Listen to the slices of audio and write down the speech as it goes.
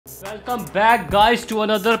Welcome back guys to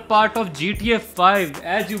another part of GTA 5.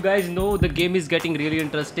 As you guys know, the game is getting really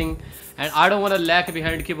interesting and I don't want to lag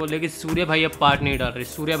behind के बोले कि सूर्य भाई अब part नहीं डाल रहे,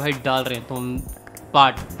 सूर्य भाई डाल रहे हैं तो हम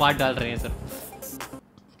पार्ट डाल रहे हैं सर।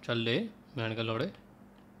 चल ले बहन का लोड़े,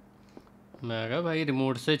 मैं कहा भाई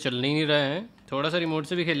रिमोट से चल नहीं रहे हैं, थोड़ा सा रिमोट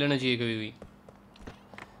से भी खेल लेना चाहिए कभी भी।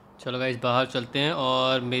 चलो गाइस बाहर चलते हैं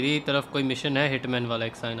और मेरी तरफ कोई मिशन है, हिटमैन वाला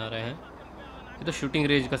एक साइन आ रहा है, ये तो शूटिंग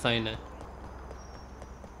रेंज का साइन है।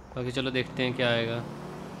 बाकी चलो देखते हैं क्या आएगा।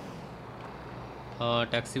 हाँ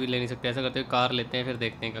टैक्सी भी ले नहीं सकते, ऐसा करते हैं कार लेते हैं फिर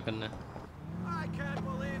देखते हैं क्या करना है।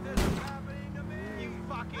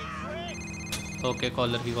 ओके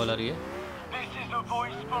कॉलर की कॉल आ रही है।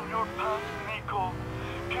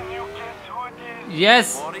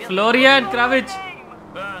 Yes Florian क्राविच।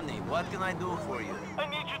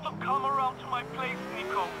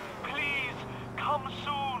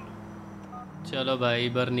 चलो भाई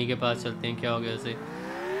बर्नी के पास चलते हैं, क्या हो गया उसे।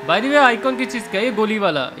 भाई वे आइकॉन की चीज़ क्या है, ये गोली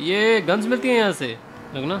वाला, ये गन्स मिलती हैं यहाँ से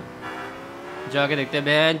लोग ना, जाके देखते हैं।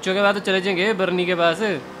 बेंचों के बाद तो चले जाएंगे बर्नी के पास।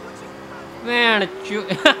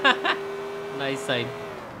 Nice sign.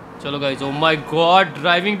 चलो guys, oh my God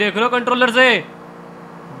driving देख रहे हो कंट्रोलर से,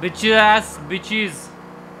 बिचेस बिचीज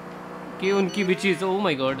की उनकी beaches. Oh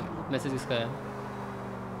my God message इसका है।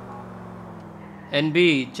 NB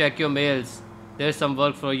check your mails, there is some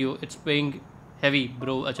work for you, it's paying heavy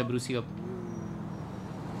bro. अच्छा ब्रूसी अप,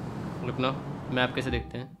 रुकना मैप कैसे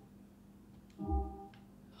देखते हैं।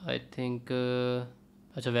 आई थिंक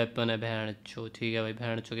अच्छा वेपन है भैन चो, ठीक है भाई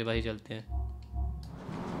भैन चो के भाई चलते हैं।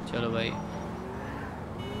 चलो भाई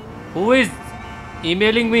who is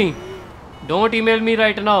emailing me, don't email me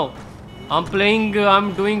right now, I am playing, I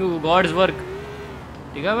am doing God's work.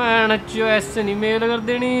 ठीक है भैन चो ऐसे नहीं मेल कर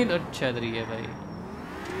देनी। अच्छा इधर ही है भाई।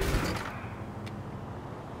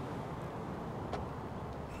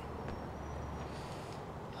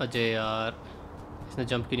 अजय यार इसने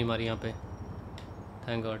जंप क्यों नहीं मारी यहाँ पे,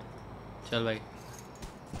 थैंक गॉड। चल भाई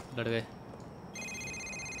लड़ गए।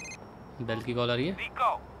 बेल की कॉल आ रही है। Niko,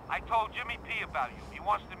 I told Jimmy P about you. He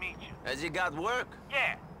wants to meet you. Has he got work?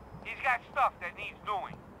 Yeah, he's got stuff that needs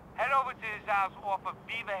doing. Head over to his house off of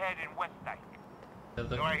Beaverhead in Westdyke.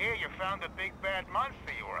 So I hear you found the big bad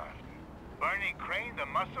monster you were after. Bernie Crane,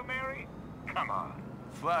 the muscle Mary? Come on.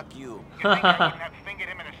 Fuck you. You think I wouldn't have fingered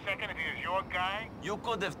him in a second if he was your guy? You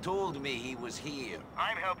could have told me he was here.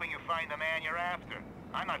 I'm helping you find the man you're after.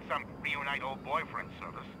 I'm not some reunite old boyfriend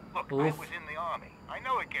service. Look, I was in the army. I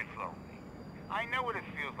know it gets lonely. I know what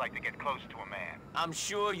it feels like to get close to a man. I'm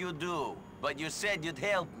sure you do, but you said you'd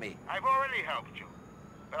help me. I've already helped you,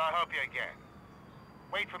 but I'll help you again.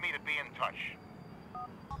 Wait for me to be in touch.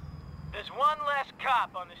 There's one less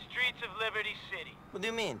cop on the streets of Liberty City. What do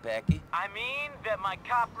you mean, Packy? I mean that my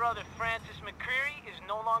cop brother Francis McCreary is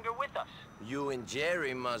no longer with us. You and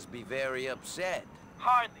Jerry must be very upset.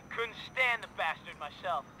 Hardly. Couldn't stand the bastard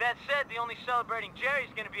myself. That said, the only celebrating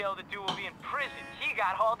Jerry's gonna be able to do will be in prison. He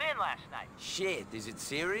got hauled in last night. Shit, is it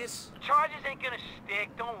serious? Charges ain't gonna stick,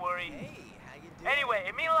 don't worry. Hey, how you doing? Anyway,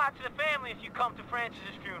 it means a lot to the family if you come to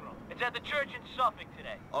Francis's funeral. It's at the church in Suffolk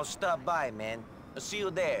today. I'll stop by, man. I'll see you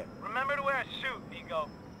there. Remember to wear a suit, Niko.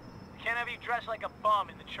 Can't have you dressed like a bum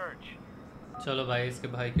in the church. चलो भाई इसके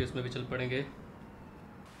भाई की उसमें भी चल पड़ेंगे।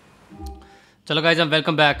 चलो गाइस हम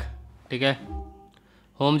वेलकम बैक। ठीक है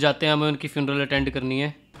होम जाते हैं, हमें उनकी फ्यूनरल अटेंड करनी है।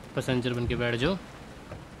 पैसेंजर बन के बैठ जाओ।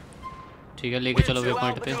 ठीक है लेके चलो वे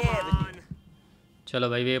पॉइंट पे। चलो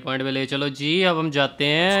भाई वे पॉइंट पे ले चलो जी, अब हम जाते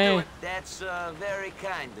हैं।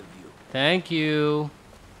 Thank you,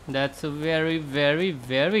 that's very very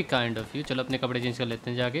very kind of you. चलो अपने कपड़े चेंज कर लेते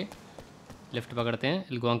हैं, जाके लिफ्ट पकड़ते हैं।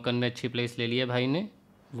 इल्गोंकन में अच्छी प्लेस ले लिया भाई ने।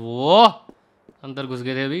 वो अंदर घुस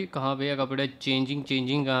गए थे अभी, कहाँ पे है कपड़े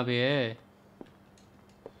चेंजिंग कहाँ पे है।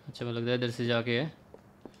 अच्छा मुझे लगता है इधर से जाके है।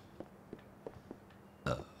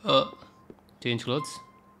 चेंज क्लोथ्स,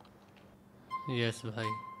 यस भाई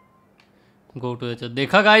गो टू द चर्च।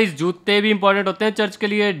 देखा गाइस जूते भी इंपॉर्टेंट होते हैं चर्च के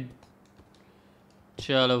लिए।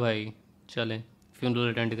 चलो भाई चलें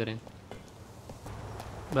फ्यूनरल अटेंड करें।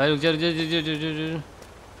 भाई रुक जा।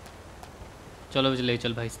 चलो ले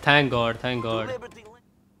चल भाई। Thank God thank God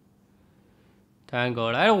thank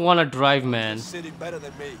God. I don't want to drive man.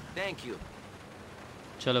 Thank you.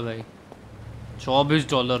 चलो भाई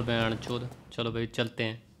 $24 बैंड चोद। चलो भाई चलते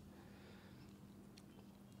हैं।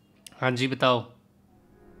 हाँ जी बताओ।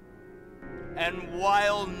 And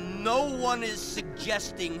while no one is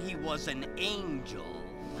suggesting he was an angel,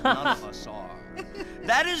 none of us are.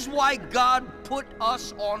 That is why God put us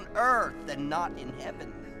on earth and not in heaven.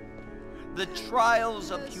 The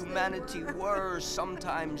trials of humanity were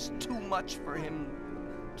sometimes too much for him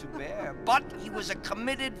to bear, but he was a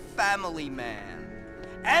committed family man.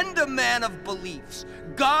 and a man of beliefs.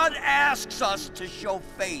 God asks us to show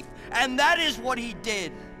faith, and that is what he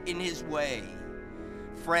did in his way.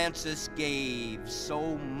 Francis gave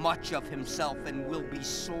so much of himself and will be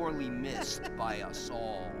sorely missed by us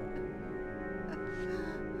all.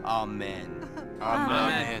 Amen.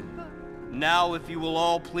 Amen. Now, if you will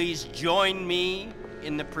all please join me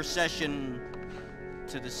in the procession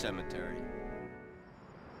to the cemetery.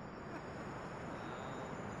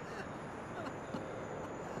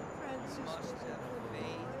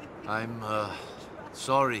 I'm,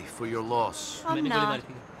 sorry for your loss. I'm not.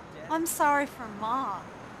 I'm sorry for Mom.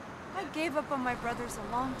 I gave up on my brothers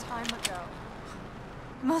a long time ago.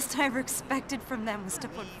 Most I ever expected from them was to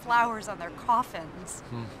put flowers on their coffins.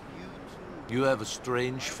 You have a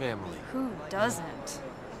strange family. Who doesn't?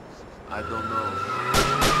 I don't know.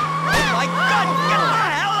 Oh my God! Get the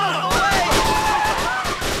hell out of the way!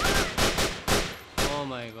 Oh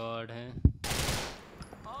my God, हैं?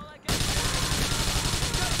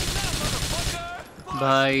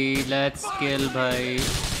 भाई, let's kill भाई.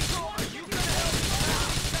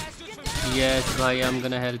 Yes, भाई, I'm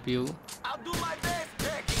gonna help you. I'll do my best,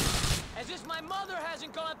 Becky. As if my mother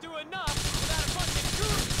hasn't gone through enough without a bunch of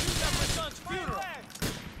goons to shoot up my son's funeral.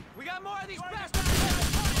 We got more of these bastards.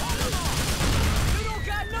 You don't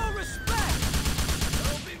got no respect.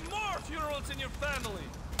 There'll be more funerals in your family.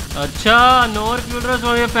 अच्छा, no funerals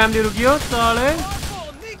for your family. रुकियो, साले.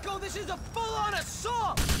 Niko, this is a full-on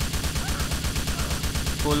assault.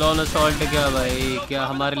 Full on assault क्या भाई? क्या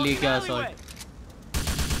हमारे लिए क्या assault?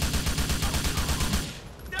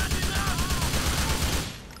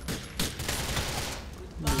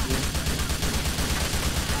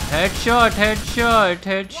 Headshot, headshot,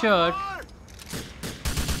 headshot.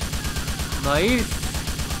 भाई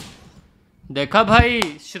देखा भाई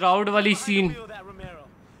श्राउड वाली सीन.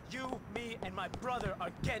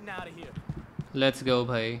 Let's go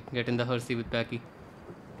भाई. Get in the hearse with Becky.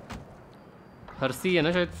 Hearse है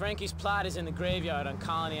ना शायद. Frankie's plot is in the graveyard on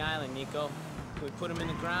Colony Island, Niko. Can we put him in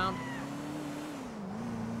the ground?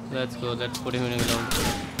 Let's go. Let's put him in the ground.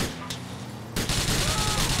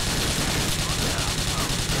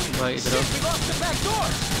 भाई इधर. We lost the back door.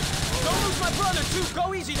 Don't lose my brother too.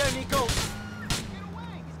 Go easy there, Niko.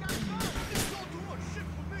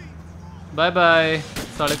 Bye bye.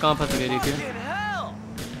 साले कहाँ फंस गए देखिए.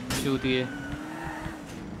 चूतिए.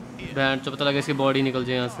 Band तो पता लगा इसकी बॉडी निकल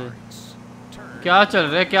जाए यहाँ से. क्या चल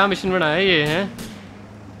रहा है? क्या मिशन बनाया ये हैं?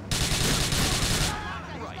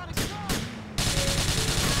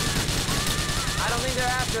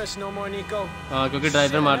 Us no more, Niko. हाँ क्योंकि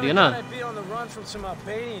ड्राइवर मार दिया ना. I'd be on the run from some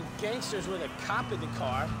Albanian gangsters with a cop in the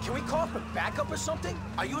car. Can we call for backup or something?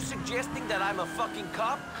 Are you suggesting that I'm a fucking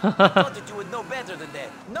cop? I thought that you would know better than that.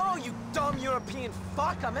 No, you dumb European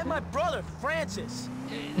fuck. I met my brother, Francis.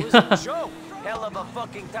 It was a joke. Hell of a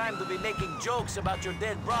fucking time to be making jokes about your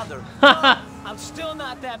dead brother. I'm still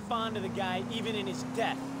not that fond of the guy, even in his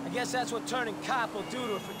death. I guess that's what turning cop will do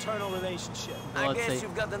to a fraternal relationship. I guess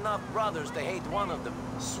you've got enough brothers to hate one of them.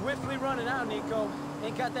 Swiftly running out, Niko.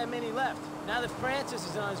 Ain't got that many left. Now that Francis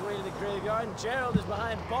is on his way to the graveyard and Gerald is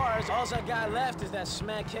behind bars, all I got left is that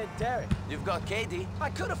smackhead Derek. You've got Katie. I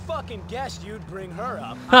could have fucking guessed you'd bring her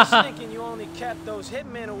up. I was thinking you only kept those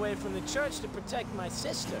hitmen away from the church to protect my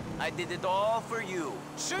sister. I did it all for you.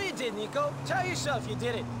 Sure you did, Niko. Tell yourself you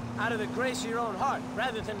did it out of the grace of your own heart,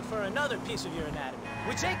 rather than for another piece of your anatomy,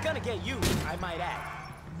 which ain't gonna get you, I might add.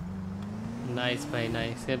 Nice भाई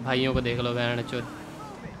nice. ये भाइयों को देख लो बहन चोद.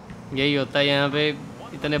 यही होता है यहाँ पे.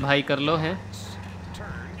 इतने भाई कर लो हैं.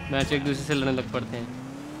 मैच एक दूसरे से लड़ने लग पड़ते हैं.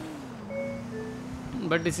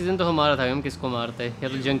 बट डिसीजन तो हमारा था हम किसको मारते हैं. या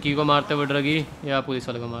तो जंकी को मारते वो ड्रगी या पुलिस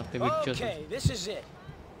वाले को मारते. Okay, this is it.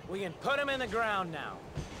 We can put him in the ground now.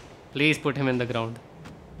 Please put him in the ground.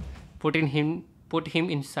 Put him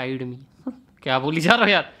inside me. क्या बोली जा रहा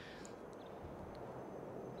हो यार.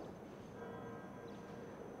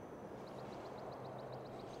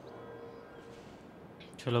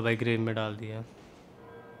 चलो भाई ग्रेव में डाल दिया.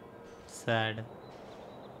 Sad.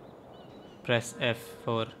 Press F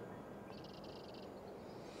for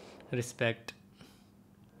respect.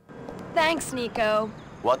 Thanks, Niko.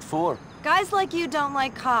 What for? Guys like you don't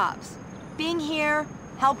like cops. Being here,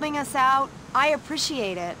 helping us out, I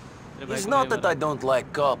appreciate it. It's not that I don't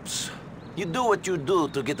like cops. You do what you do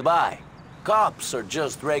to get by. Cops are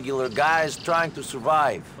just regular guys trying to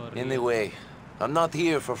survive. Anyway, I'm not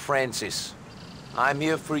here for Francis. I'm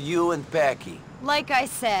here for you and Packy. Like I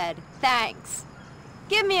said, thanks.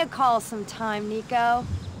 Give me a call sometime, Niko.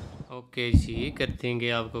 Okay जी कर देंगे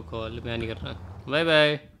आपको call. मैं नहीं कर रहा. Bye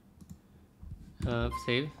bye.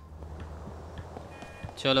 Save.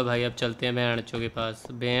 चलो भाई अब चलते हैं बहन चो के पास.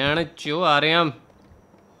 बहन चो आ रहे हैं हम.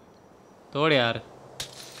 तोड़ यार।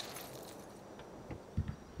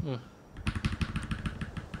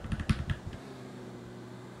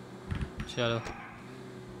 चलो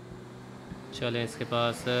चलें इसके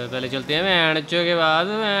पास, पहले चलते हैं वैनचो के बाद।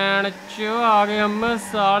 वैनचो आगे हम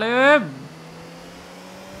साले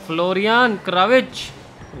फ्लोरियन क्राविच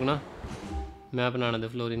ना, मैं बनाना दे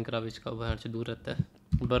फ्लोरियन क्राविच का, वैनचो दूर रहता है।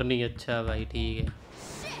 बर्नी अच्छा भाई ठीक है।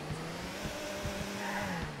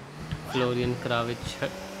 Florian क्राविच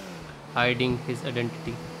hiding his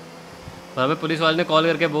identity. और हमें पुलिस वाले ने कॉल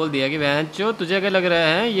करके बोल दिया कि वैनचो तुझे क्या लग रहा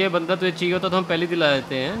है ये बंदा तुझे चाहिए होता तो हम पहले दिला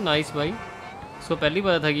देते हैं। नाइस भाई, उसको पहले ही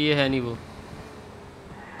पता था कि ये है नहीं वो।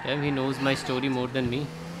 Damn, he knows my story more than me.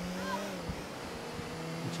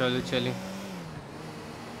 चलो चलें।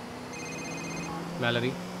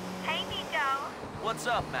 Mallory. Hey, Niko. What's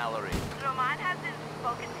up, Mallory? Roman hasn't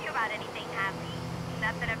spoken to you about anything, has he?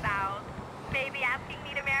 Nothing about maybe asking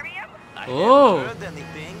me to marry him? I Oh. haven't heard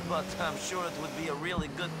anything, but I'm sure it would be a really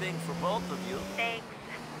good thing for both of you.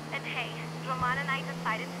 Thanks. And hey, Roman and I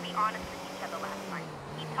decided to be honest with each other last night.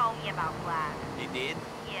 He told me about Vlad. He did?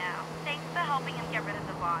 Yeah, thanks for helping him get rid of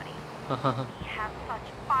the body. He has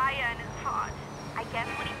such fire in his heart. I guess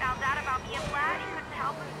when he found out about me and Vlad, he couldn't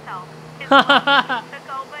help himself. His love took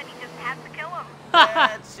over and he just had to kill him.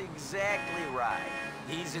 That's exactly right.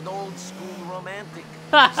 He's an old school romantic.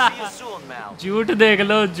 See you soon, Mal. झूठ देख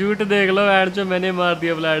लो वैनचो, मैंने मार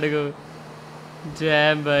दिया blade को।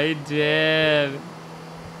 Jam भाई jam.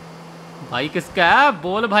 भाई किसका है?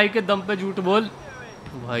 बोल भाई के दम पे झूठ बोल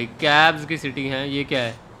भाई। कैब्स की सिटी है ये, क्या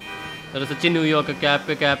है? अरे सच्ची न्यूयॉर्क कैब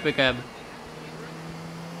पे कैब।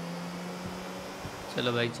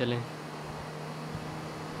 चलो भाई चलें।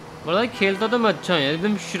 बड़ा भाई खेलता तो मैं अच्छा हूँ यार,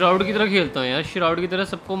 एकदम श्राउड की तरह खेलता हूँ यार, श्राउड की तरह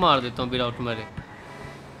सबको मार देता हूँ विदाउट मरे।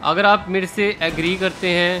 अगर आप मेरे से एग्री करते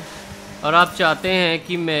हैं और आप चाहते हैं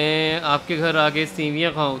कि मैं आपके घर आके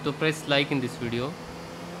सेवियाँ खाऊँ तो press like in this video.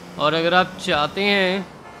 और अगर आप चाहते हैं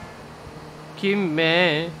कि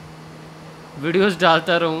मैं वीडियोस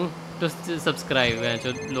डालता रहूं तो सब्सक्राइब है।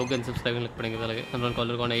 जो लोग अनसब्सक्राइब लग पड़ेंगे पहले। अननोन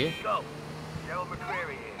कॉलर कौन है ये?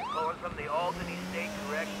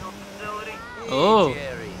 Oh. Hey,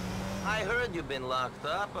 Jerry. I heard you've been locked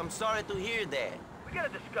up. I'm sorry to hear that. We gotta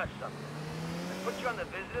discuss something. I put you on the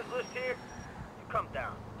visitors list here. You come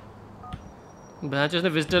down. भैंचोद ने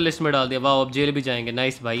visitor list में डाल दिया। वाह, अब jail भी जाएंगे।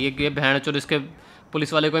 Nice भाई। ये भैंचोद इसके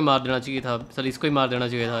पुलिस वाले को ही मार देना चाहिए था। सर इसको ही मार देना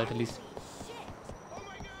चाहिए था एटलीस्ट।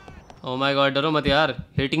 Oh my God, डरो मत यार।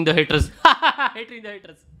 Hitting the haters. Hitting the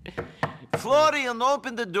haters. Florian,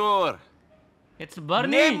 open the door. It's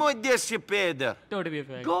Bernie. Nemo desse Pedro. Don't be a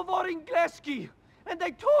fag. Govor Ingleski! And I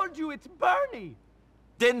told you it's Bernie!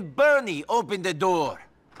 Then Bernie, open the door.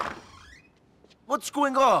 What's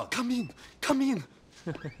going on? Come in! Come in!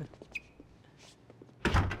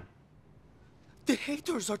 The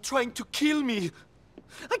haters are trying to kill me!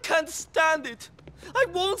 I can't stand it! I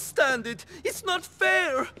won't stand it! It's not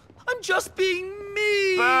fair! I'm just being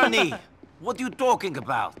me! Bernie, what are you talking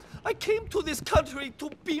about? I came to this country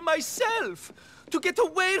to be myself! To get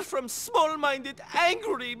away from small-minded,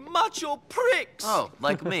 angry, macho pricks! Oh,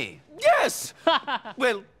 like me. Yes!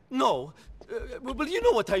 Well, no. Well, you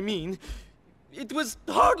know what I mean. It was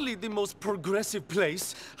hardly the most progressive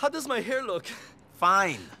place. How does my hair look?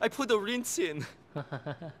 Fine. I put a rinse in.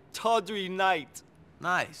 Tawdry night.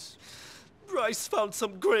 Nice. Bryce found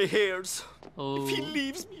some gray hairs. Oh. If he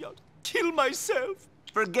leaves me, I'll kill myself.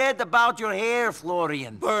 Forget about your hair,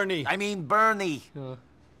 Florian. Bernie. I mean Bernie.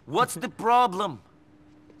 What's the problem?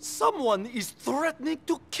 Someone is threatening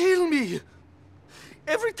to kill me.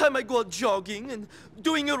 Every time I go out jogging and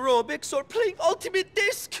doing aerobics or playing Ultimate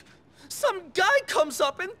Disc, some guy comes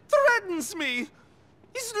up and threatens me.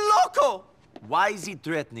 He's loco. Why is he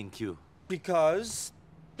threatening you? Because...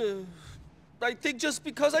 I think just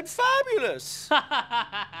because I'm fabulous.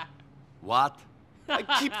 What? I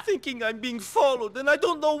keep thinking I'm being followed and I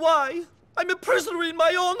don't know why. I'm a prisoner in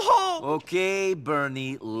my own home. Okay,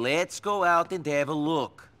 Bernie, let's go out and have a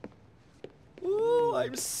look. Ooh,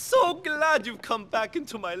 I'm so glad you've come back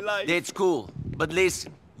into my life. That's cool. But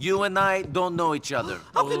listen, you and I don't know each other.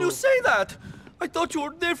 How can you say that? I thought you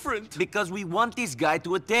were different. Because we want this guy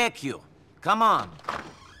to attack you. Come on.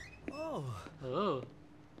 Oh.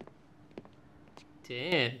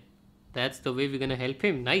 Damn. That's the way we're gonna help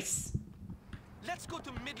him. Nice. Let's go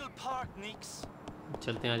to Middle Park, Nix.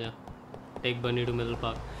 चलते हैं आजा. Take Bernie to Middle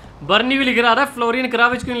Park. बर्नी भी लिख रहा है, Florian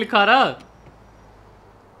क्राविच क्यों लिखा रहा?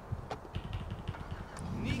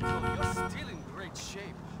 Niko, you're still in great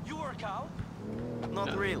shape. You work out?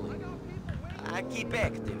 Not really. I keep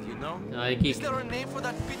active, you know? I keep. Is there a name for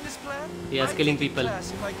that fitness plan? Yes, I'd killing take a people.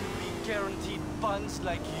 class if I could be guaranteed buns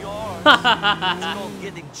like yours. It's called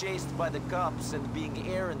getting chased by the cops and being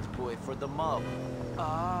errand boy for the mob.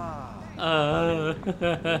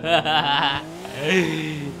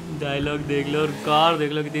 Dialogue देख लो और car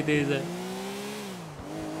देख लो कितनी तेज है।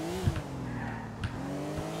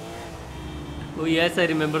 Oh yes, I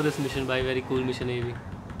remember this mission भाई, very cool mission है ये भी।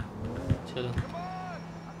 चलो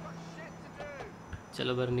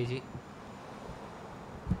चलो बर्नी जी।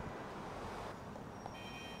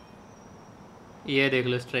 ये देख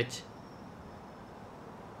लो stretch.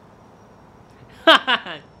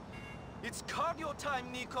 It's cardio time,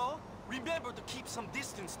 Niko. Remember to keep some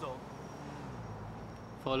distance, though.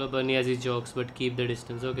 Follow Bernie as he jogs, but keep the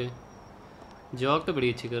distance. Okay. Jog तो बड़ी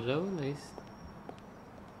अच्छी कर रहा है वो, nice.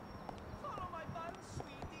 Follow my bun,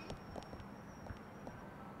 sweetie.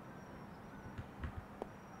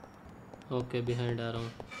 Okay, behind आ रहा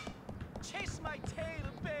हूँ। Chase my tail,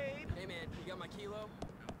 babe. Hey man, you got my kilo?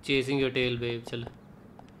 Chasing your tail, babe. चल।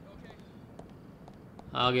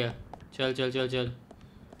 आ गया। चल चल चल चल।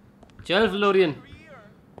 चल फ्लोरियन।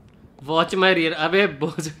 Watch my rear. अबे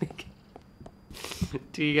बोझने की।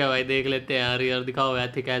 ठीक है भाई, देख लेते हैं यार। रियर दिखाओ,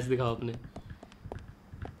 एथिक ऐस दिखाओ अपने।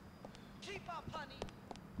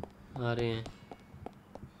 आ रहे हैं।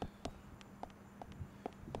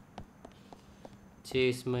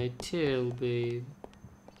 Chase my tail, babe.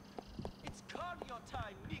 It's cardio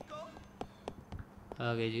time, Niko.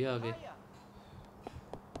 आगे जी आगे।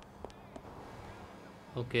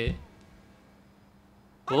 Okay.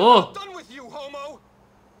 Oh, Done with you, homo.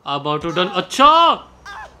 about to done। अच्छा।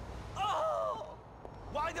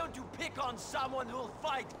 Why don't you pick on someone who'll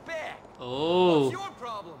fight back? Oh. What's your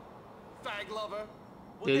problem, fag lover?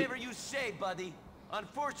 Whatever you say, buddy.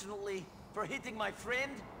 Unfortunately, for hitting my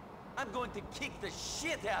friend, I'm going to kick the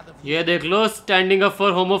shit out of you. ये देख लो, standing up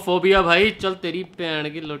for homophobia भाई। चल तेरी pan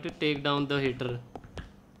की लोटे, take down the heater.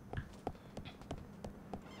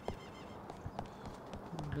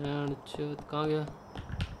 कहाँ गया?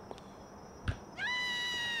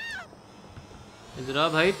 इधर आ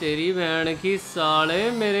भाई, तेरी बहन की साले।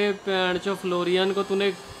 मेरे पैन चो फ्लोरियन को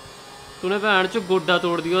तूने पैन चो गोड्डा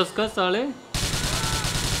तोड़ दिया उसका साले।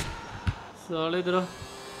 साले इधर आ।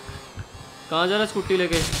 कहाँ जा रहा स्कूटी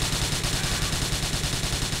लेके?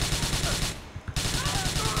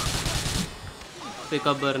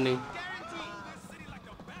 पिकअप बर्नी।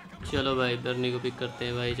 चलो भाई बर्नी को पिक करते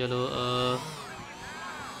हैं भाई। चलो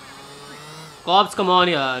कॉप्स कम ऑन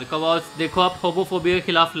यार। कॉप्स देखो, आप होमोफोबिया के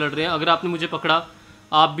खिलाफ लड़ रहे हैं। अगर आपने मुझे पकड़ा,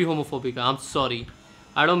 आप भी होमोफोबिक है। I am sorry,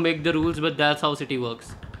 I don't make the rules but that's how city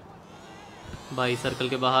works. भाई सर्कल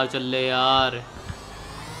के बाहर चल ले यार।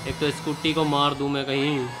 एक तो स्कूटी को मार दूं मैं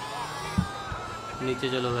कहीं। नीचे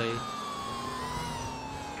चलो भाई।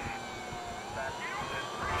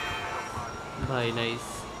 भाई नाइस।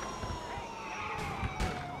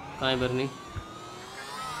 कहाँ है बर्नी?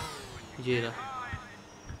 जी रहा।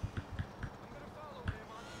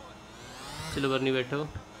 चलो बर्नी बैठो।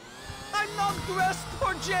 I'm not dressed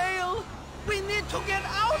for jail. We need to get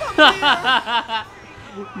out of here.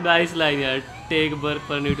 Nice line यार। टेक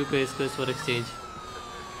बर्नी टू पेशकश for exchange.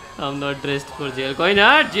 I'm not dressed for jail। कोई ना,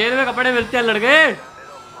 जेल में कपड़े मिलते हैं लड़के।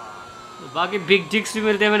 बाकी बिग जिक्स भी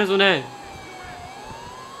मिलते हैं, मैंने सुना है।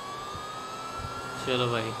 चलो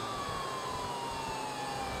भाई।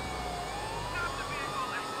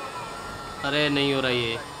 अरे नहीं हो रहा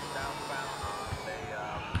ये।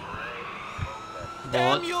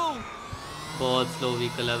 बहुत स्लो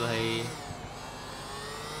व्हीकल है भाई।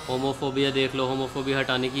 होमोफोबिया देख लो। होमोफोबिया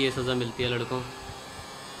हटाने की ये सज़ा मिलती है लड़कों।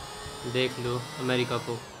 देख लो अमेरिका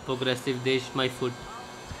को, प्रोग्रेसिव देश माय फुट।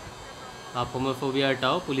 आप होमोफोबिया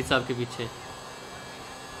हटाओ, पुलिस आपके पीछे।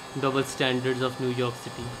 Double standards of New York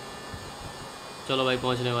city. चलो भाई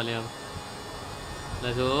पहुंचने वाले हैं अब।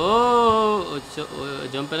 Let's go.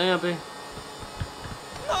 जंप है ना यहाँ पे।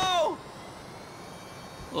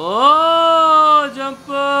 ओ जंप।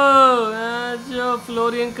 जो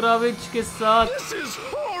फ्लोरियन क्राविच के साथ।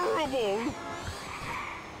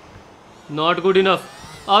 Not good enough.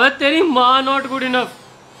 अबे तेरी माँ, नॉट गुड इनफ।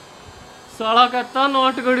 साला कहता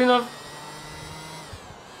नॉट गुड इनफ।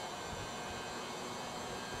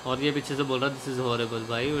 और ये पीछे से बोल रहा दिस इज हॉरिबल।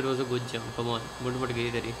 भाई it was a good jump, come on. मुट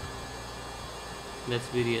गई तेरी।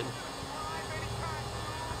 Let's be real.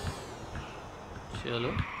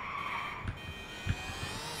 चलो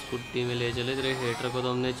स्कूटी में ले चले। तेरे हेटर को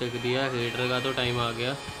तो हमने चेक दिया। हेटर का तो टाइम आ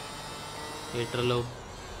गया। हेटर लो।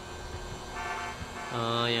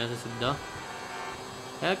 हाँ यहाँ से सीधा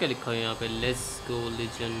है। क्या लिखा है यहाँ पे? लेस गो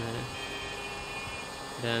लिजन है।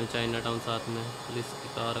 डैम चाइना टाउन साथ में। पुलिस की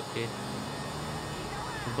कार रखे।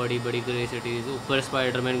 बड़ी बड़ी ग्रे सिटीज़। ऊपर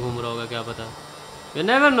स्पाइडरमैन घूम रहा होगा, क्या पता। You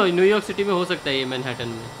never know, New York city में हो सकता है ये, मैनहट्टन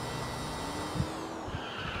में।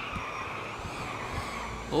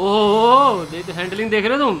 ओह देख हैंडलिंग देख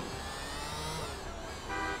रहे हो तुम?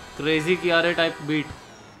 Crazy कियारे type beat.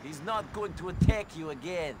 He's not going to attack you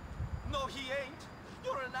again. No, he ain't.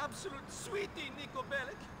 You're an absolute sweetie, Niko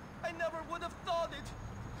bellic. I never would have thought it.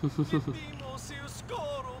 Vivimos il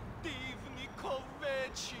scoro divni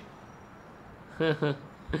conveci.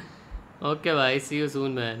 Okay भाई, सी you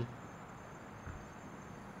soon man.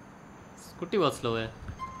 Scooty बहुत slow है.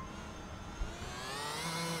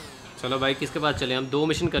 चलो भाई किसके पास चले? हम 2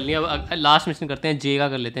 mission कर लिए, अब लास्ट मिशन करते हैं. जे का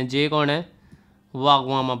कर लेते हैं. जे कौन है?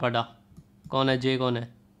 वागवामा पड़ा. कौन है जे? कौन है?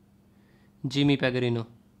 जिमी पेगरिनो,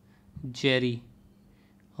 जेरी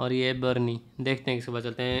और ये बर्नी. देखते हैं किसके पास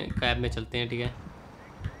चलते हैं. कैब में चलते हैं, ठीक है?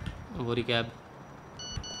 वोरी कैब.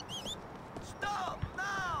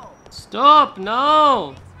 Stop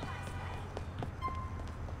now.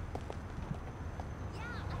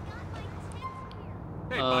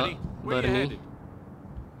 बर्नी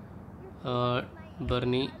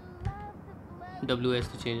बर्नी WS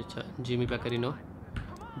तो चेंज. अच्छा जिमी पेगरिनो.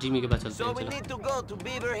 जिमी के पास चलते So हैं. we चलो. need to go to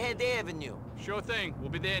Beaverhead Avenue. Sure thing.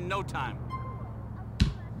 We'll be there in no time.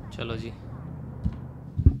 चलो जी.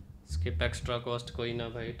 स्किप एक्स्ट्रा कॉस्ट कोई ना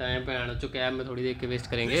भाई. टाइम पे आना. जो कैब में थोड़ी देर के वेस्ट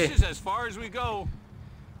करेंगे. This is as far as we go.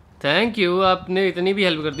 Thank you, आपने इतनी भी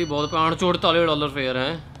हेल्प कर दी. बहुत. $544 फेयर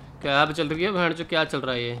हैं. कैब चल रही है. बहन जो क्या चल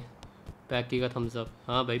रहा है ये? पैकी का थम्स अप.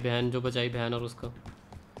 हाँ भाई बहन जो बचाई बहन, और उसको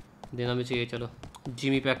देना भी चाहिए. चलो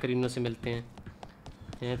जिमी पेगरिनो से मिलते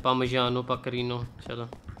हैं. पामिजानो पेगरिनो. चलो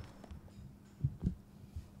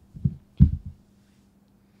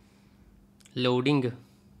लोडिंग.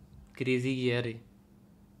 क्रेजी यार.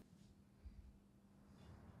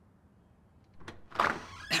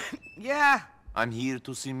 Yeah? I'm here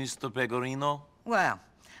to see Mr. Pegorino. Well,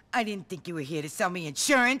 I didn't think you were here to sell me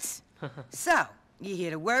insurance. So, you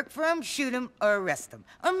here to work for him, shoot him, or arrest him?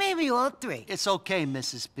 Or maybe all three? It's okay,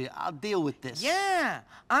 Mrs. B. I'll deal with this. Yeah,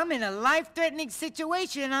 I'm in a life-threatening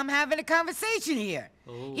situation and I'm having a conversation here.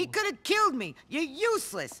 Oh. He could have killed me. You're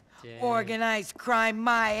useless. Dang. Organized crime,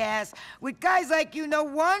 my ass. With guys like you, no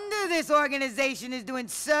wonder this organization is doing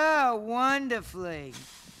so wonderfully.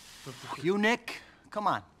 You, Nick? Come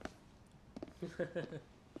on.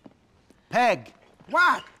 Peg.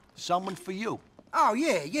 What? Someone for you. Oh,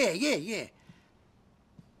 yeah.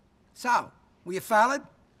 So, were you followed?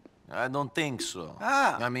 I don't think so.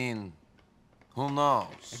 Ah. I mean, who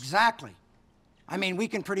knows? Exactly. I mean, we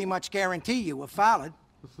can pretty much guarantee you were followed.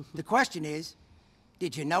 The question is,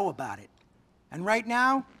 did you know about it? And right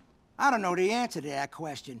now, I don't know the answer to that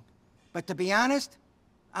question. But to be honest,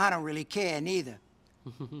 I don't really care neither.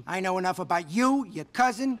 I know enough about you, your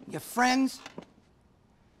cousin, your friends.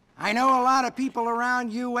 I know a lot of people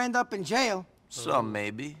around you end up in jail. Some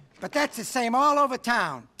maybe. But that's the same all over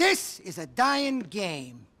town. This is a dying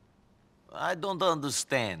game. I don't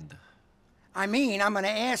understand. I mean, I'm gonna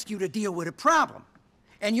ask you to deal with a problem.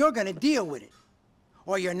 And you're gonna deal with it.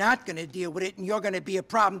 Or you're not gonna deal with it and you're gonna be a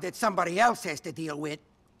problem that somebody else has to deal with.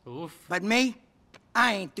 Oof. But me,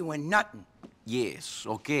 I ain't doing nothing. Yes,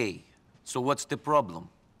 okay. So what's the problem?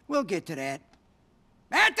 We'll get to that.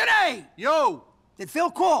 Anthony! Yo! Did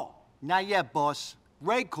Phil call? Not yet, boss.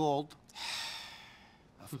 Ray called.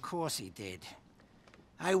 Of course he did.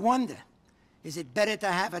 I wonder, is it better to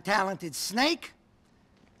have a talented snake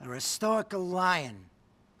or a stoical lion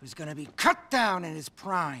who's gonna be cut down in his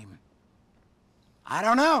prime? I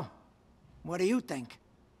don't know. What do you think?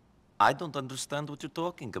 I don't understand what you're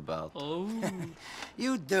talking about. Oh.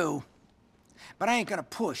 You do. But I ain't gonna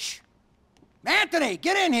push. Anthony,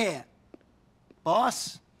 get in here!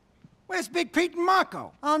 Boss? Where's Big Pete and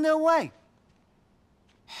Marco? On their way.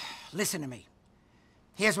 Listen to me.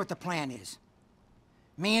 Here's what the plan is.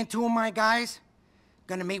 Me and 2 of my guys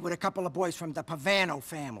gonna meet with a couple of boys from the Pegorino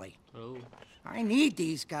family. Oh. I need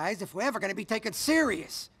these guys if we're ever gonna be taken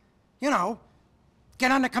serious. You know,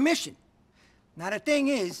 get on the commission. Now the thing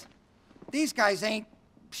is, these guys ain't,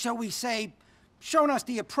 shall we say, shown us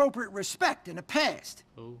the appropriate respect in the past.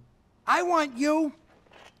 Oh. I want you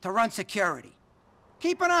to run security.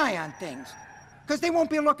 Keep an eye on things, because they won't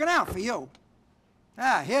be looking out for you.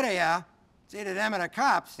 Ah, here they are. It's either them or the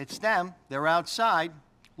cops. It's them. They're outside.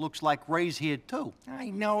 Looks like Ray's here, too. I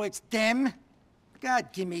know it's them.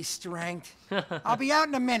 God, give me strength. I'll be out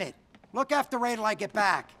in a minute. Look after Ray till I get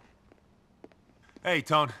back. Hey,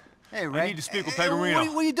 Tone. Hey, Ray. I need to speak with Hey, Pegorino.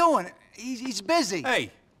 what are you doing? He's busy.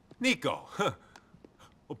 Hey, Niko.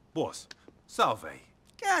 Oh, boss, salve.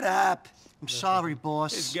 Get up. I'm sorry,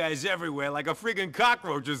 boss. This guy's everywhere like a freaking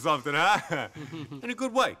cockroach or something, huh? In a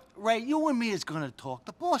good way. Ray, you and me is gonna talk.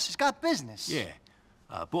 The boss has got business. Yeah.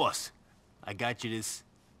 Boss, I got you this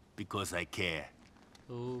because I care.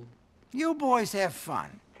 Oh. You boys have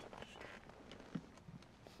fun.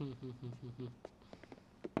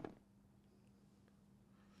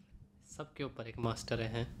 सबके ऊपर एक master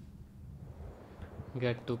है।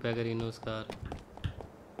 Gate to पेगरिनोस car.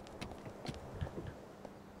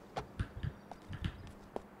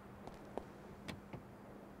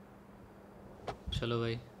 चलो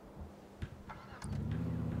भाई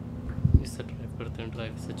इससे drive करते हैं।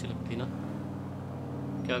 Drive इससे अच्छी लगती ना।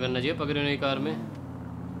 क्या करना चाहिए पेगरिनो की कार में?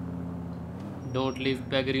 Don't leave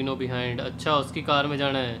पेगरिनो behind. अच्छा उसकी कार में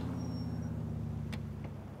जाना है।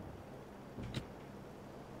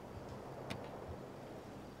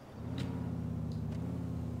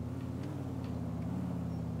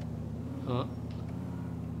 हाँ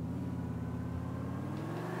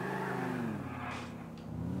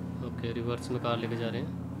ओके रिवर्स में कार लेके जा रहे हैं।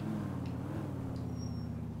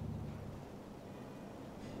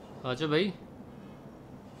 आजा भाई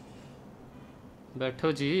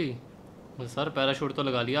बैठो जी। सर पैराशूट तो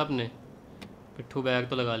लगा लिया आपने, पिट्ठू बैग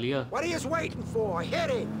तो लगा लिया। What are you waiting for?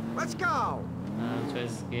 Hit it. Let's go. अच्छा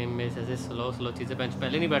इस गेम में ऐसे स्लो चीज़ें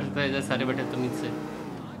पहले नहीं बैठ सकता। ऐसे सारे बैठे तमीज से।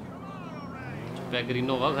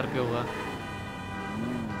 पेगरिनो हुआ घर पे होगा।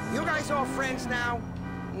 You guys all friends now?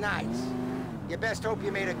 Nice. You best hope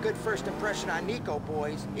you made a good first impression on Niko,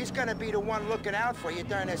 boys. He's gonna be the one looking out for you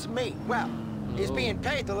during this meet. Well, he's being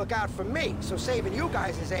paid to look out for me, so saving you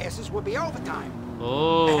guys' asses would be overtime.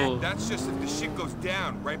 Oh. That's just if the shit goes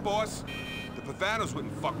down, right, boss? The Pavanos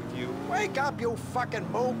wouldn't fuck with you. Wake up, you fucking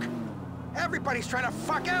mook. Everybody's trying to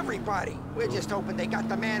fuck everybody. We're just hoping they got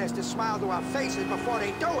the manners to smile to our faces before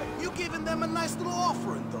they do it. You giving them a nice little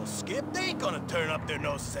offering, though, Skip. They ain't gonna turn up their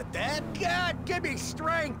noses at that. God, give me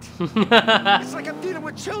strength. It's like I'm dealing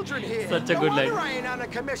with children here. Such a no good wonder line. I ain't on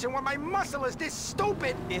the commission when my muscle is this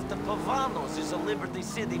stupid. If the Pavanos is a Liberty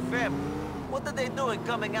City family, what are they doing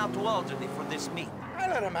coming out to Albany for this meet? I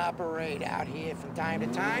let them operate out here from time to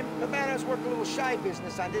time. The Pavanos work a little shy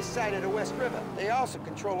business on this side of the West River. They also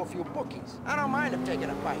control a few bookies. I don't mind them taking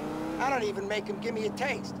a bite. I don't even make them give me a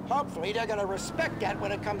taste. Hopefully they're gonna respect that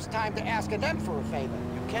when it comes time to asking them for a favor.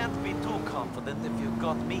 You can't be too confident if you've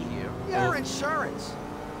got me here. Your insurance.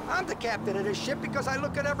 I'm the captain of this ship because I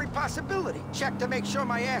look at every possibility. Check to make sure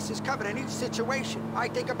my ass is covered in each situation. I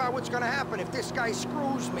think about what's gonna happen if this guy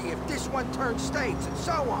screws me, if this one turns states, and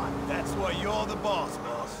so on. That's why you're the boss.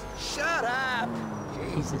 Shut up!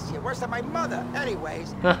 Jesus, you're worse than my mother.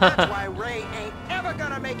 Anyways, that's why Ray ain't ever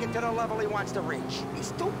gonna make it to the level he wants to reach.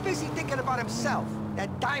 He's too busy thinking about himself.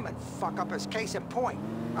 That diamond fuck-up is case in point.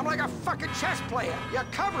 I'm like a fucking chess player. You're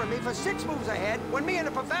covering me for 6 moves ahead when me and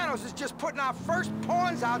the Pavanos is just putting our first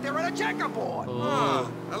pawns out there on a checkerboard.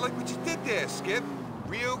 I like what you did there, Skip.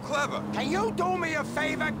 Real clever. Can you do me a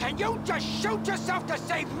favor? Can you just shoot yourself to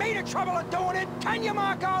save me the trouble of doing it? Can you,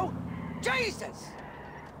 Marco? Jesus!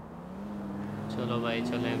 चलो भाई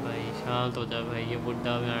चलें भाई, शांत हो जा भाई। ये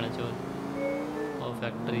बुड्ढा में आना चोर और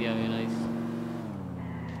फैक्ट्री आ गई। नाइस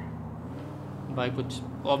भाई। कुछ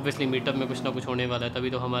ऑब्वियसली मीटअप में कुछ ना कुछ होने वाला है, तभी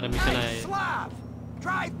तो हमारा मिशन आया है। Slav,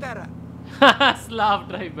 drive better. Slav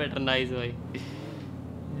drive better. Nice भाई।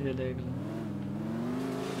 ये देख लो।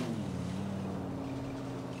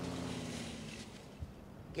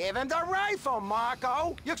 Give him the rifle,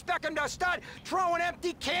 Marco. You expect him to start throwing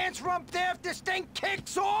empty cans from up there if this thing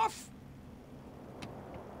kicks off?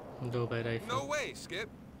 दो भाई rifle. No way, Skip.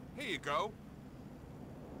 Here you go.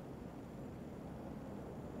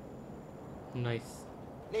 Nice.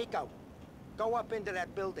 Niko, go up into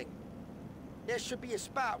that building. There should be a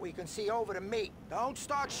spot where you can see over the meat. Don't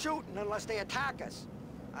start shooting unless they attack us.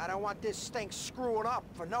 I don't want this stink screwing up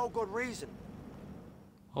for no good reason.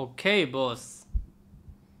 Okay, boss.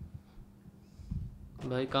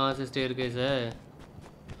 भाई कहाँ से staircase है?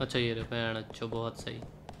 अच्छा ये रहा pan. अच्छा बहुत सही,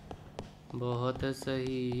 बहुत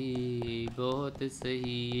सही, बहुत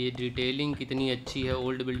सही। ये डिटेलिंग कितनी अच्छी है।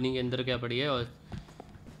 ओल्ड बिल्डिंग के अंदर क्या पड़ी है। और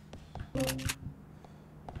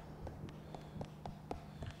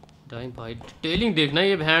टाइम भाई डिटेलिंग देखना।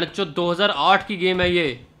 ये भैंड चो 2008 की गेम है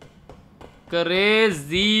ये।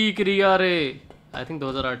 क्रेजी क्रिया रे। आई थिंक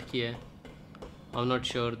 2008 की है। आई एम नॉट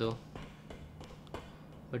श्योर दो,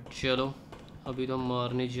 बट चलो अभी तो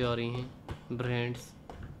मारने जा रही हैं ब्रांड्स।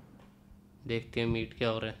 देखते हैं मीट क्या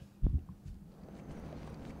हो रहा है।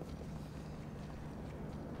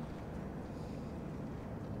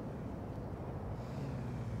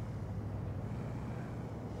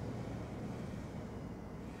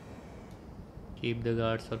 Keep the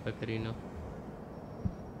guards for Pegorino.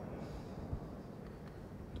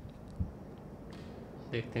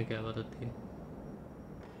 देखते हैं क्या बात होती है।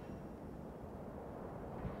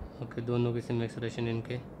 ओके दोनों के सिम एक्सप्रेशन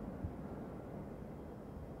इनके।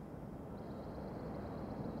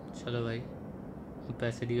 चलो भाई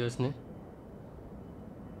पैसे दिए उसने।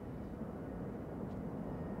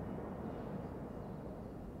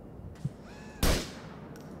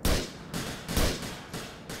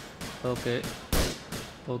 Okay.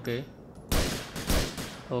 Okay.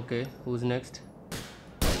 Okay. Who's next?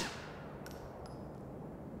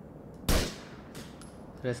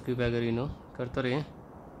 Rescue Pegorino. कर तो रहे हैं.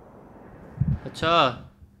 अच्छा.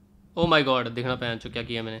 Oh my God. देखना पहन चुका क्या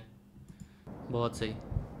किया मैंने. बहुत सही.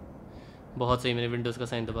 बहुत सही. मैंने विंडोज़ का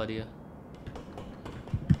साइन दबा दिया.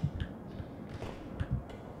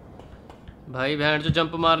 भाई बहन जो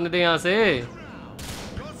जंप मारने दे यहाँ से.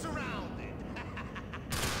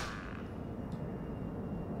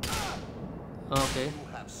 ओके.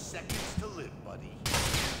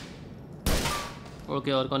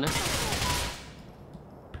 ओके और कौन है?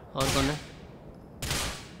 और कौन है?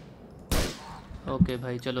 ओके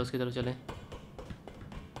भाई चलो उसकी तरफ चलें.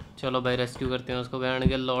 चलो भाई रेस्क्यू करते हैं उसको. बहन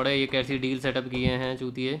के लौड़े ये कैसी डील सेटअप किए हैं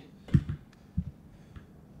चूतिए.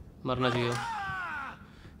 मरना चाहिए.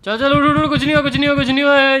 चल चल उठ उठ. कुछ नहीं हो कुछ नहीं हो कुछ नहीं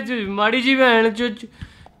हो. माड़ी जी बहन जो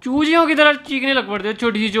चूजियों की तरह चीखने लग पड़ते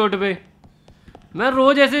छोटी सी चोट पे. मैं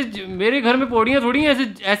रोज ऐसे मेरे घर में पौड़ियाँ थोड़ी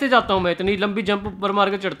ऐसे ऐसे जाता हूँ. मैं इतनी लंबी जंप ऊपर मार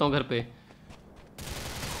के चढ़ता हूँ घर पे.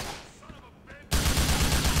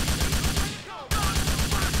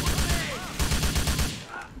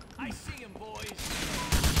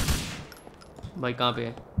 भाई कहाँ पे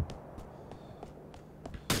है?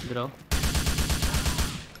 इधर आओ.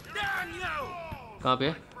 कहाँ पे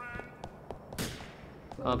है?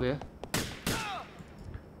 कहाँ पे है?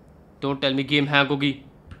 Don't tell me game hang होगी.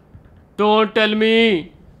 Don't tell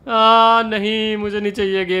me. नहीं मुझे नहीं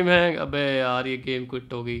चाहिए गेम हैंग. अबे यार ये गेम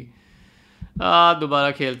क्विट हो गई.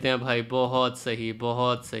 दोबारा खेलते हैं भाई. बहुत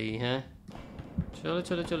सही हैं. चलो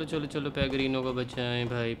चलो चलो चलो चलो पेगरीनो को बचाएं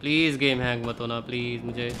भाई. प्लीज़ गेम हैंग मत होना प्लीज़.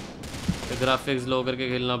 मुझे ग्राफिक्स लो करके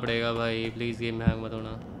खेलना पड़ेगा भाई. प्लीज़ गेम हैंग मत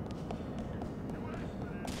होना.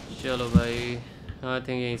 चलो भाई आई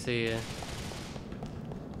थिंक यहीं से ही है.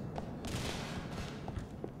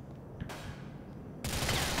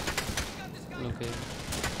 ओके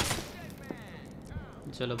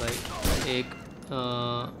चलो भाई. एक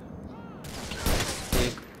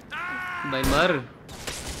भाई मर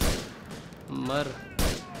मर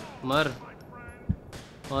मर.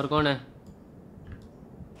 और कौन है?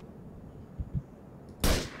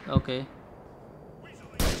 Okay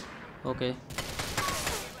okay.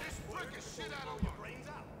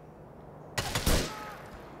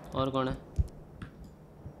 और कौन है?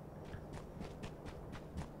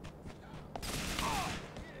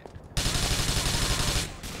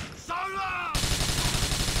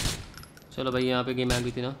 चलो भाई यहाँ पे गेम आ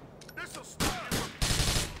गई थी ना.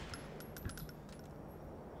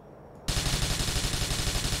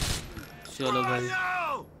 चलो भाई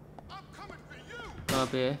कहाँ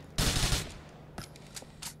पे है?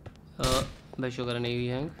 भाई शुक्र नहीं हुई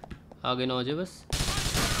हैंग. आगे ना हो जाए बस.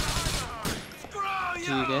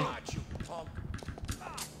 ठीक है.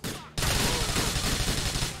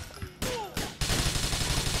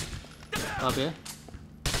 कहाँ पे है?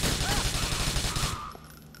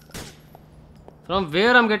 From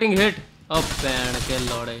where I'm getting hit? Oh band के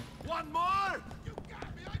लौड़े.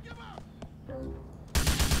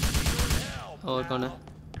 और कौन है?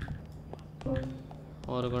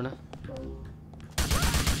 और कौन है?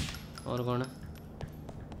 और कौन है?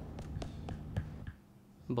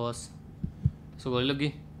 बॉस. इसको गोली लगी.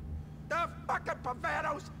 The fucking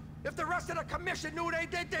Pavanos! If the rest of the commission knew they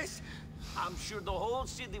did this, I'm sure the whole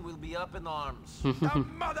city will be up in arms. the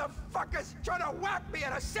motherfuckers trying to whack me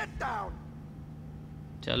at a sit down.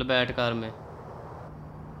 चल बैठ car में.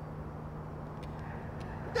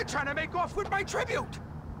 They're trying to make off with my tribute.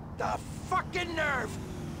 The fucking nerve.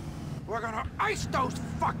 We're gonna ice those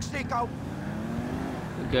fucks, Niko.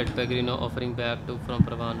 Get Pegorino offering back to from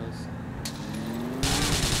Pravanos.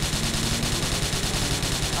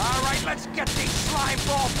 All right, let's get these slime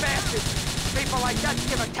ball bastards. People like that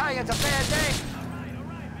give Italians a bad name.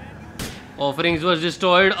 Offerings was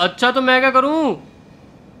destroyed. अच्छा तो मैं क्या करूँ?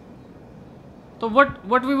 तो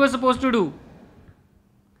what we were supposed to do?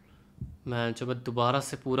 Man, जब मैं दोबारा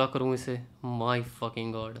से पूरा करूँ इसे. My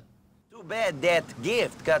fucking god. Too bad that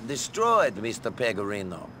gift got destroyed, Mr.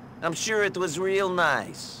 Pegorino. I'm sure it was real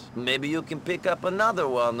nice. Maybe you can pick up another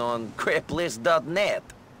one on craplist.net.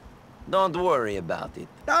 Don't worry about it.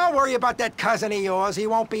 Don't worry about that cousin of yours. He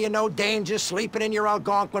won't be in no danger sleeping in your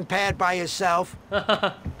Algonquin pad by himself.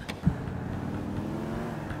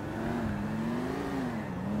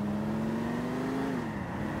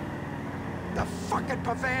 The fucking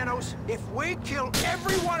Pavanos. If we kill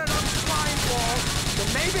every one of them slime balls, then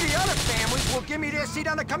maybe the other families will give me their seat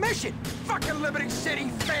on the commission. Fucking Liberty City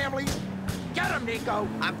families. Get them, Niko.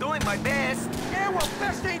 I'm doing my best. Yeah, well,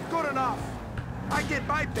 best ain't good enough. I did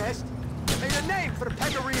my best. Made a name for the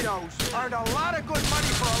Pegorinos. Earned a lot of good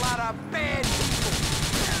money for a lot of bad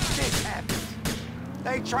people. this happens.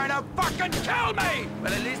 They trying to fucking kill me!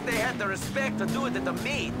 But at least they had the respect to do it at the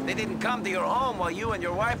meet. They didn't come to your home while you and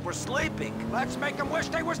your wife were sleeping. Let's make them wish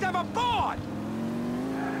they was never born!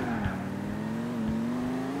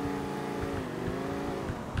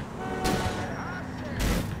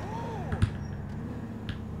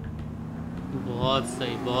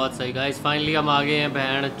 बहुत सही guys, finally हम आ गए हैं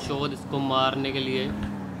बहन चोद इसको मारने के लिए।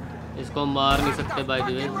 इसको मार नहीं सकते by the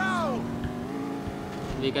way,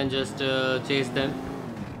 we can just chess them.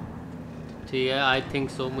 ठीक है, आई थिंक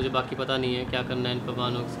सो, मुझे बाकी पता नहीं है क्या करना है इन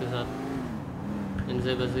पवानोक्स के साथ।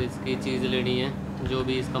 इनसे बस इसकी चीज़ लेनी है, जो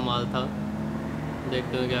भी इसका माल था।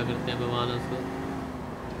 देखते हैं क्या करते हैं पवानोक्स को।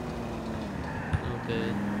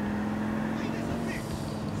 Okay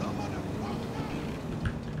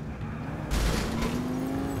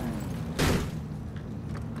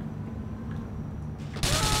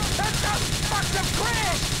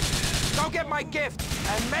Go get my gift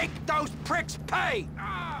and make those pricks pay!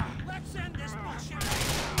 Let's end this bullshit!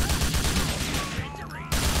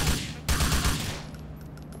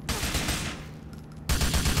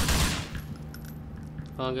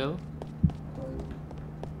 कहाँ गया वो?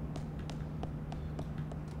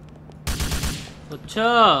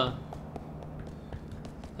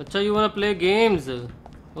 अच्छा, you wanna play games?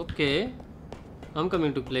 Okay, I'm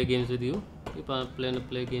coming to play games with you. You wanna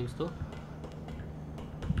play games though?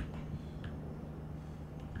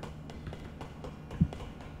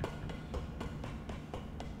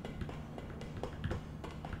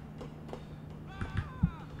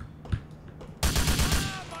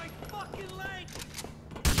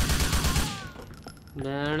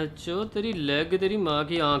 बहनचो तेरी leg, तेरी माँ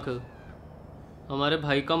की आंख। हमारे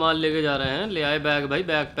भाई का माल लेके जा रहे हैं। ले आए बैग भाई,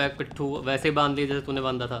 बैग पैक पिट्ठू वैसे ही बांध दिए जैसे तूने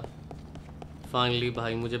बांधा था। फाइनली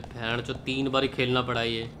भाई मुझे बहनचो 3 बार ही खेलना पड़ा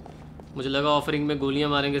ये। मुझे लगा ऑफरिंग में गोलियां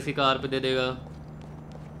मारेंगे इसकी कार पे दे देगा।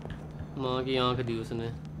 माँ की आंख दी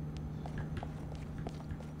उसने।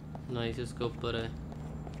 नाइस, इसके ऊपर है।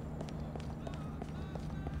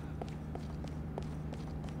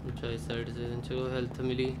 अच्छा इस साइड से, चलो हेल्थ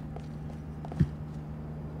मिली।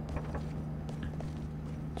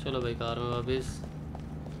 चलो भाई कार में वापस।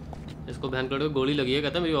 इसको बहन कर गोली लगी है,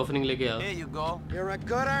 कहता है मेरी ऑफरिंग लेके आओ। Here you go. You're a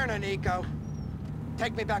good earner, Niko.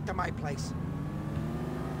 Take me back to my place.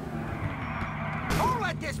 Who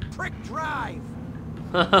let this prick drive?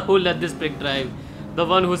 Who let this prick drive? The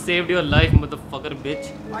one who saved your life, motherfucker,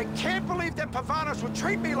 bitch. I can't believe that Pavanos would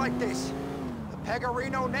treat me like this. The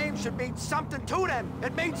Pegorino name should mean something to them.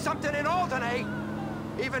 It means something in Alderney,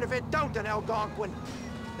 even if it don't in Algonquin.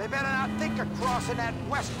 They better not think of crossing that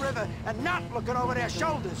West River and not looking over their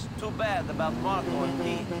shoulders. Too bad about Marco and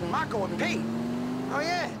Pete. Marco and Pete? Oh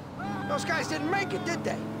yeah, those guys didn't make it, did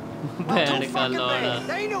they? Well, too fucking bad.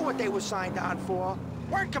 They knew what they were signed on for.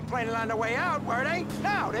 Weren't complaining on the way out, were they?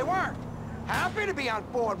 No, they weren't. Happy to be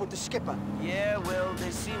on board with the skipper. Yeah, well,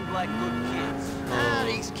 they seemed like good kids.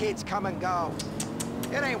 These kids come and go.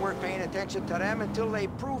 It ain't worth paying attention to them until they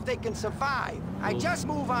prove they can survive. I just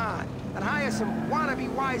move on and hire some wannabe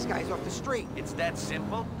wise guys off the street. It's that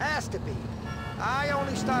simple? Has to be. I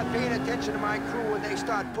only start paying attention to my crew when they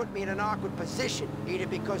start putting me in an awkward position. Either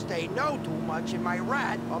because they know too much in my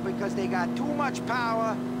rat, or because they got too much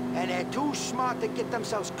power and they're too smart to get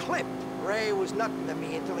themselves clipped. Ray was nothing to me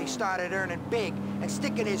until he started earning big and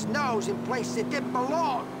sticking his nose in places that didn't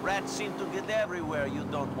belong. Rats seem to get everywhere you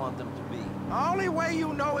don't want them to be. The only way you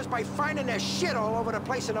know is by finding their shit all over the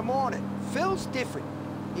place in the morning. Phil's different.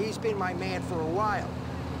 He's been my man for a while.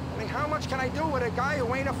 I mean, how much can I do with a guy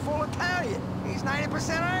who ain't a full Italian? He's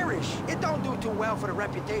 90% Irish. It don't do too well for the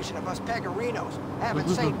reputation of us Pegorinos, having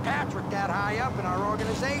St. Patrick that high up in our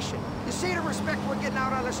organization. You see the respect we're getting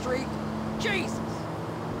out on the street? Jesus!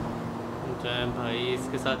 भाई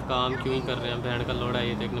इसके साथ काम क्यों ही कर रहे हैं, बहन का लोड़ा है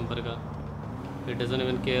ये एक नंबर का। He doesn't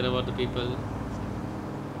even care about the people.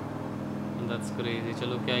 That's crazy.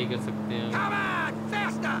 चलो क्या ही कर सकते हैं। Come on,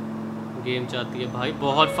 faster! गेम चाहती है भाई,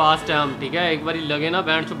 बहुत फास्ट है हम। ठीक है, एक बार लगे ना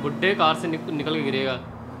बैंड जो बुड्ढे कार से निकल के गिरेगा।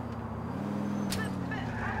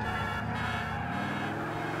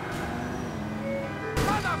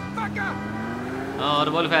 हाँ और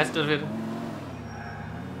बोल फास्टर फिर।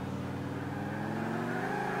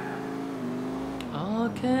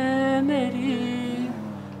 आँखें मेरी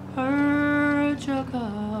हर जगह,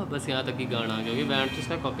 बस यहाँ तक ही गाना आ गया क्योंकि बैंड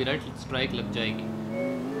इसका कॉपीराइट स्ट्राइक लग जाएगी।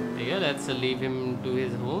 ठीक है, let's leave him to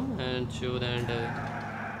his home and show and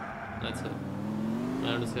let's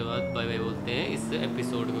end उसके बाद बाय बाय बोलते हैं इस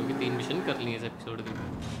एपिसोड को कि 3 मिशन कर लिए इस एपिसोड के।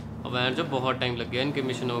 और बैंड जो बहुत टाइम लग गया इनके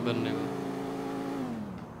मिशन वो करने को।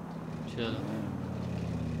 चलो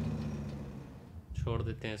छोड़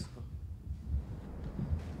देते हैं इसको।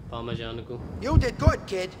 Parmesan ko. You did good,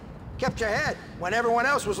 kid. Kept your head when everyone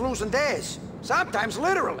else was losing theirs. Sometimes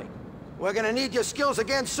literally. We're gonna need your skills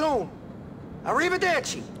again soon.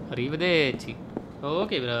 Arrivederci. Arrivederci.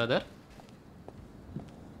 Okay, brother.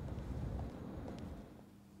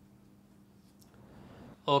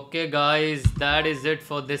 Okay, guys, that is it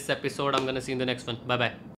for this episode. I'm gonna see you in the next one. Bye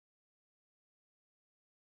bye.